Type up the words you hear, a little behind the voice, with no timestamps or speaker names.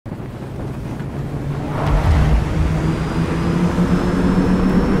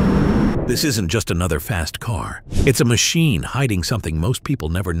This isn't just another fast car. It's a machine hiding something most people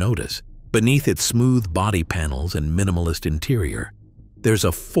never notice. Beneath its smooth body panels and minimalist interior, there's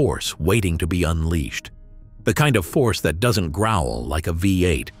a force waiting to be unleashed. The kind of force that doesn't growl like a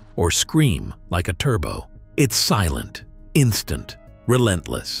V8 or scream like a turbo. It's silent, instant,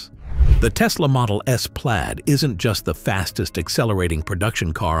 relentless. The Tesla Model S Plaid isn't just the fastest accelerating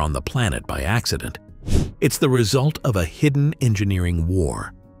production car on the planet by accident. It's the result of a hidden engineering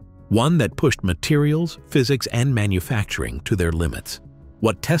war. One that pushed materials, physics, and manufacturing to their limits.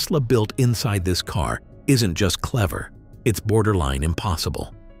 What Tesla built inside this car isn't just clever, it's borderline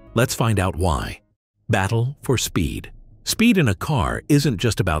impossible. Let's find out why. Battle for speed. Speed in a car isn't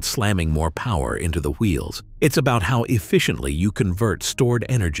just about slamming more power into the wheels. It's about how efficiently you convert stored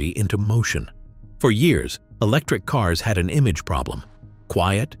energy into motion. For years, electric cars had an image problem.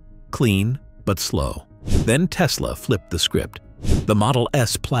 Quiet, clean, but slow. Then Tesla flipped the script. The Model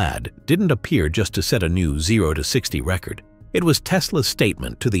S Plaid didn't appear just to set a new 0 to 60 record. It was Tesla's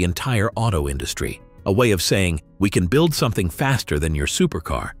statement to the entire auto industry, a way of saying, we can build something faster than your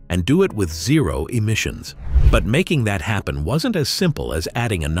supercar and do it with zero emissions. But making that happen wasn't as simple as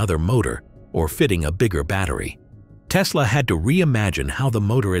adding another motor or fitting a bigger battery. Tesla had to reimagine how the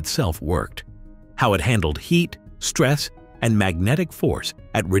motor itself worked, how it handled heat, stress, and magnetic force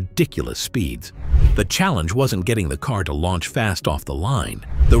at ridiculous speeds. The challenge wasn't getting the car to launch fast off the line.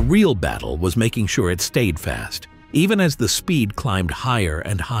 The real battle was making sure it stayed fast, even as the speed climbed higher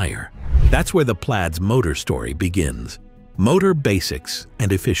and higher. That's where the Plaid's motor story begins. Motor basics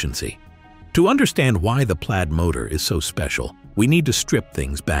and efficiency. To understand why the Plaid motor is so special, we need to strip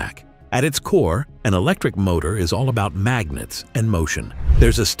things back. At its core, an electric motor is all about magnets and motion.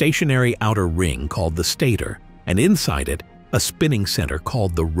 There's a stationary outer ring called the stator, and inside it, a spinning center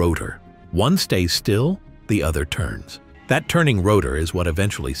called the rotor. One stays still, the other turns. That turning rotor is what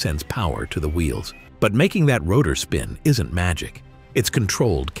eventually sends power to the wheels. But making that rotor spin isn't magic. It's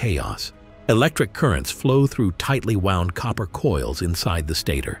controlled chaos. Electric currents flow through tightly wound copper coils inside the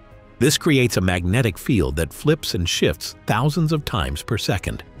stator. This creates a magnetic field that flips and shifts thousands of times per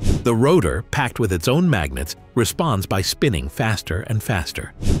second. The rotor, packed with its own magnets, responds by spinning faster and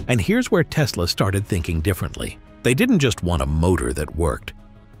faster. And here's where Tesla started thinking differently. They didn't just want a motor that worked.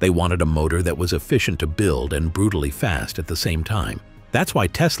 They wanted a motor that was efficient to build and brutally fast at the same time. That's why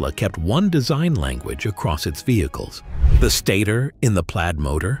Tesla kept one design language across its vehicles. The stator in the Plaid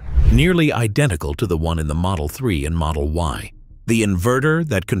motor, nearly identical to the one in the Model 3 and Model Y. The inverter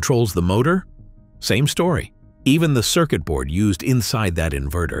that controls the motor? Same story. Even the circuit board used inside that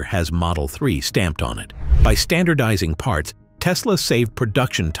inverter has Model 3 stamped on it. By standardizing parts, Tesla saved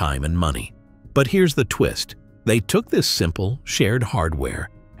production time and money. But here's the twist. They took this simple, shared hardware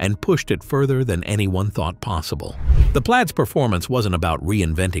and pushed it further than anyone thought possible. The Plaid's performance wasn't about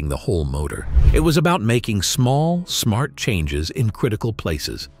reinventing the whole motor. It was about making small, smart changes in critical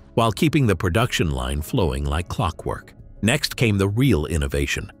places, while keeping the production line flowing like clockwork. Next came the real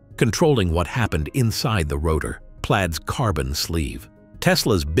innovation, controlling what happened inside the rotor, Plaid's carbon sleeve.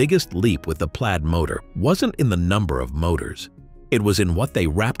 Tesla's biggest leap with the Plaid motor wasn't in the number of motors. It was in what they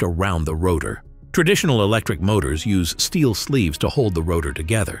wrapped around the rotor. Traditional electric motors use steel sleeves to hold the rotor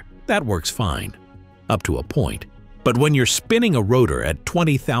together. That works fine, up to a point. But when you're spinning a rotor at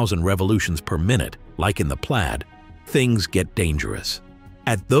 20,000 revolutions per minute, like in the Plaid, things get dangerous.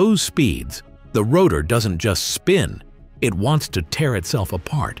 At those speeds, the rotor doesn't just spin, it wants to tear itself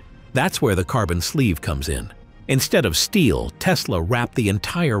apart. That's where the carbon sleeve comes in. Instead of steel, Tesla wrapped the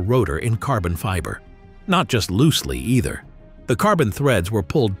entire rotor in carbon fiber. Not just loosely either. The carbon threads were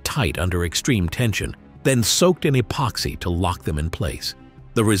pulled tight under extreme tension, then soaked in epoxy to lock them in place.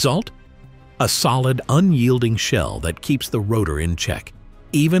 The result? A solid, unyielding shell that keeps the rotor in check,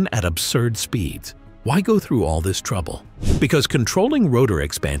 even at absurd speeds. Why go through all this trouble? Because controlling rotor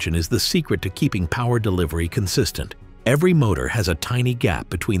expansion is the secret to keeping power delivery consistent. Every motor has a tiny gap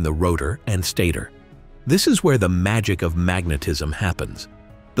between the rotor and stator. This is where the magic of magnetism happens.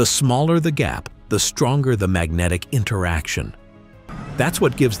 The smaller the gap, the stronger the magnetic interaction. That's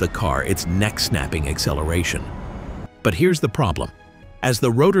what gives the car its neck-snapping acceleration. But here's the problem. As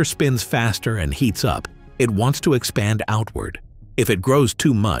the rotor spins faster and heats up, it wants to expand outward. If it grows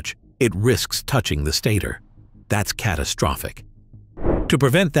too much, it risks touching the stator. That's catastrophic. To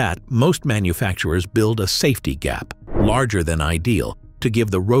prevent that, most manufacturers build a safety gap, larger than ideal, to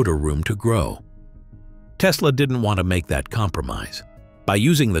give the rotor room to grow. Tesla didn't want to make that compromise. By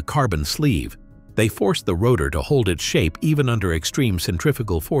using the carbon sleeve, they forced the rotor to hold its shape even under extreme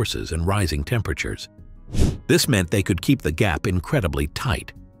centrifugal forces and rising temperatures. This meant they could keep the gap incredibly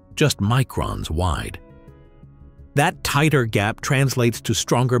tight, just microns wide. That tighter gap translates to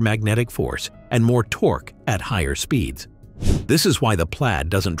stronger magnetic force and more torque at higher speeds. This is why the Plaid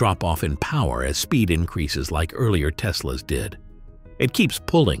doesn't drop off in power as speed increases like earlier Teslas did. It keeps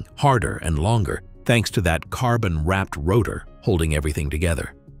pulling harder and longer thanks to that carbon-wrapped rotor holding everything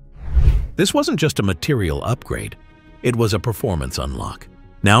together. This wasn't just a material upgrade, it was a performance unlock.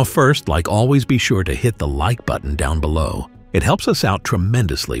 Now first, like always, be sure to hit the like button down below. It helps us out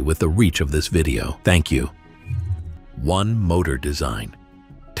tremendously with the reach of this video. Thank you. 1. Motor design.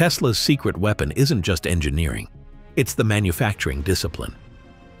 Tesla's secret weapon isn't just engineering, it's the manufacturing discipline.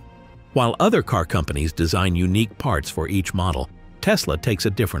 While other car companies design unique parts for each model, Tesla takes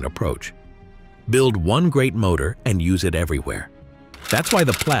a different approach. Build one great motor and use it everywhere. That's why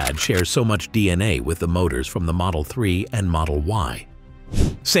the Plaid shares so much DNA with the motors from the Model 3 and Model Y.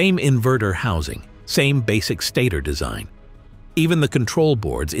 Same inverter housing, same basic stator design. Even the control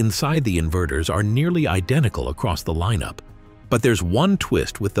boards inside the inverters are nearly identical across the lineup. But there's one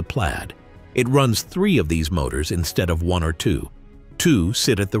twist with the Plaid. It runs 3 of these motors instead of 1 or 2. 2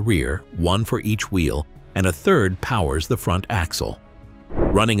 sit at the rear, 1 for each wheel, and a third powers the front axle.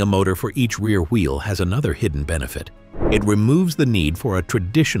 Running a motor for each rear wheel has another hidden benefit. It removes the need for a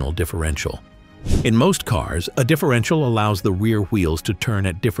traditional differential. In most cars, a differential allows the rear wheels to turn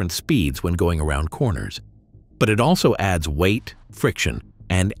at different speeds when going around corners. But it also adds weight, friction,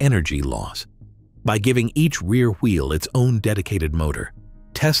 and energy loss. By giving each rear wheel its own dedicated motor,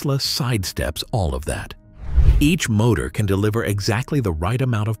 Tesla sidesteps all of that. Each motor can deliver exactly the right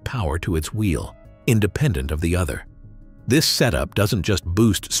amount of power to its wheel, independent of the other. This setup doesn't just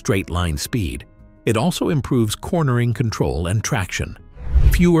boost straight-line speed, it also improves cornering control and traction.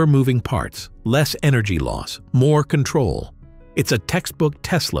 Fewer moving parts, less energy loss, more control. It's a textbook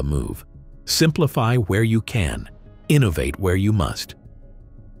Tesla move. Simplify where you can, innovate where you must.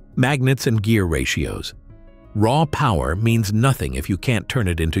 Magnets and gear ratios. Raw power means nothing if you can't turn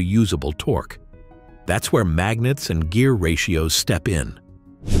it into usable torque. That's where magnets and gear ratios step in.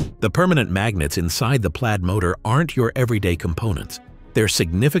 The permanent magnets inside the Plaid motor aren't your everyday components. They're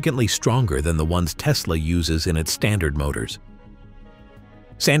significantly stronger than the ones Tesla uses in its standard motors.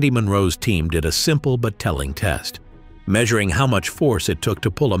 Sandy Munro's team did a simple but telling test, measuring how much force it took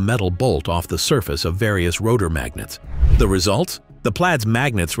to pull a metal bolt off the surface of various rotor magnets. The results? The Plaid's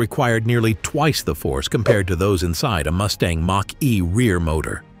magnets required nearly twice the force compared to those inside a Mustang Mach-E rear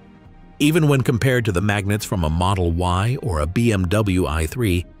motor. Even when compared to the magnets from a Model Y or a BMW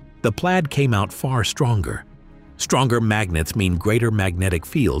i3, the Plaid came out far stronger. Stronger magnets mean greater magnetic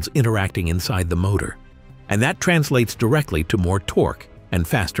fields interacting inside the motor, and that translates directly to more torque and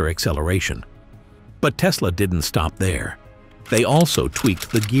faster acceleration. But Tesla didn't stop there. They also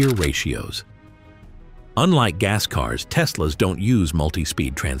tweaked the gear ratios. Unlike gas cars, Teslas don't use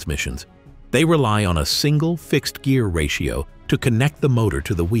multi-speed transmissions. They rely on a single fixed gear ratio to connect the motor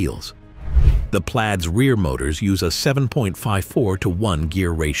to the wheels. The Plaid's rear motors use a 7.54 to 1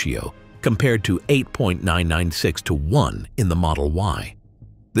 gear ratio, compared to 8.996 to 1 in the Model Y.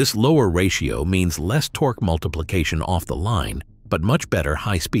 This lower ratio means less torque multiplication off the line, but much better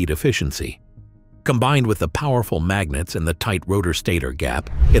high-speed efficiency. Combined with the powerful magnets and the tight rotor-stator gap,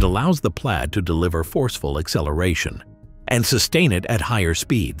 it allows the Plaid to deliver forceful acceleration and sustain it at higher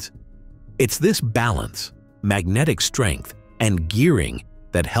speeds. It's this balance, magnetic strength, and gearing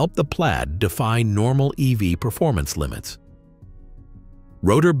that help the Plaid defy normal EV performance limits.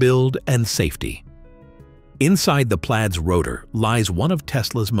 Rotor build and safety. Inside the Plaid's rotor lies one of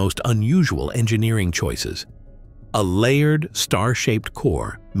Tesla's most unusual engineering choices: a layered, star-shaped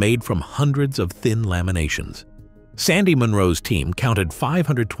core made from hundreds of thin laminations. Sandy Munro's team counted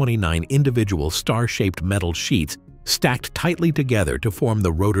 529 individual star-shaped metal sheets stacked tightly together to form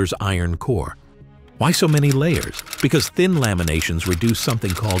the rotor's iron core. Why so many layers? Because thin laminations reduce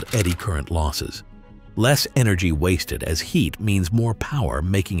something called eddy current losses. Less energy wasted as heat means more power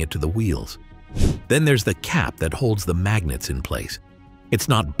making it to the wheels. Then there's the cap that holds the magnets in place. It's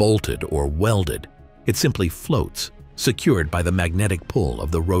not bolted or welded. It simply floats, secured by the magnetic pull of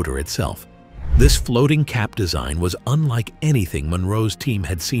the rotor itself. This floating cap design was unlike anything Munro's team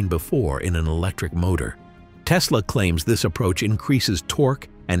had seen before in an electric motor. Tesla claims this approach increases torque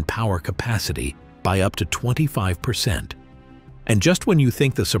and power capacity by up to 25%. And just when you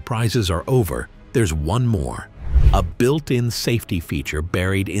think the surprises are over, there's one more: a built-in safety feature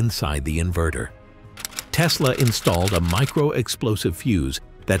buried inside the inverter. Tesla installed a micro-explosive fuse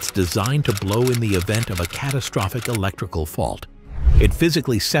that's designed to blow in the event of a catastrophic electrical fault. It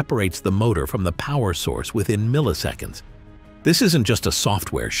physically separates the motor from the power source within milliseconds. This isn't just a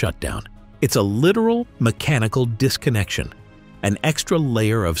software shutdown. It's a literal mechanical disconnection. an extra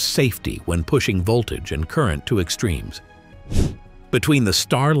layer of safety when pushing voltage and current to extremes. Between the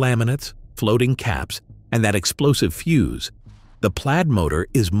star laminates, floating caps, and that explosive fuse, the Plaid motor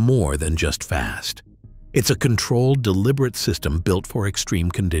is more than just fast. It's a controlled, deliberate system built for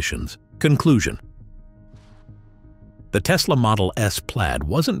extreme conditions. Conclusion: the Tesla Model S Plaid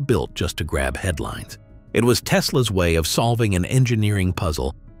wasn't built just to grab headlines. It was Tesla's way of solving an engineering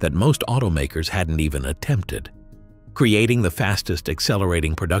puzzle that most automakers hadn't even attempted. Creating the fastest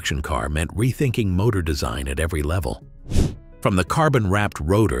accelerating production car meant rethinking motor design at every level. From the carbon-wrapped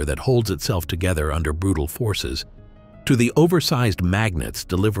rotor that holds itself together under brutal forces, to the oversized magnets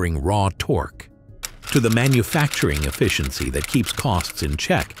delivering raw torque, to the manufacturing efficiency that keeps costs in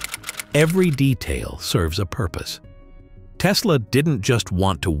check, every detail serves a purpose. Tesla didn't just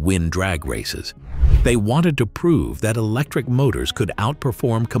want to win drag races. They wanted to prove that electric motors could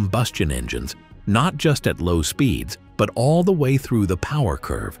outperform combustion engines, not just at low speeds, but all the way through the power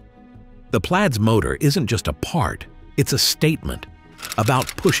curve. The Plaid's motor isn't just a part, it's a statement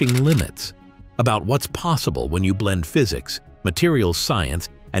about pushing limits, about what's possible when you blend physics, materials science,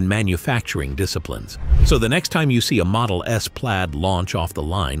 and manufacturing disciplines. So the next time you see a Model S Plaid launch off the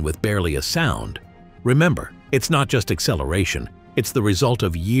line with barely a sound, remember, it's not just acceleration, it's the result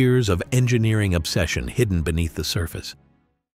of years of engineering obsession hidden beneath the surface.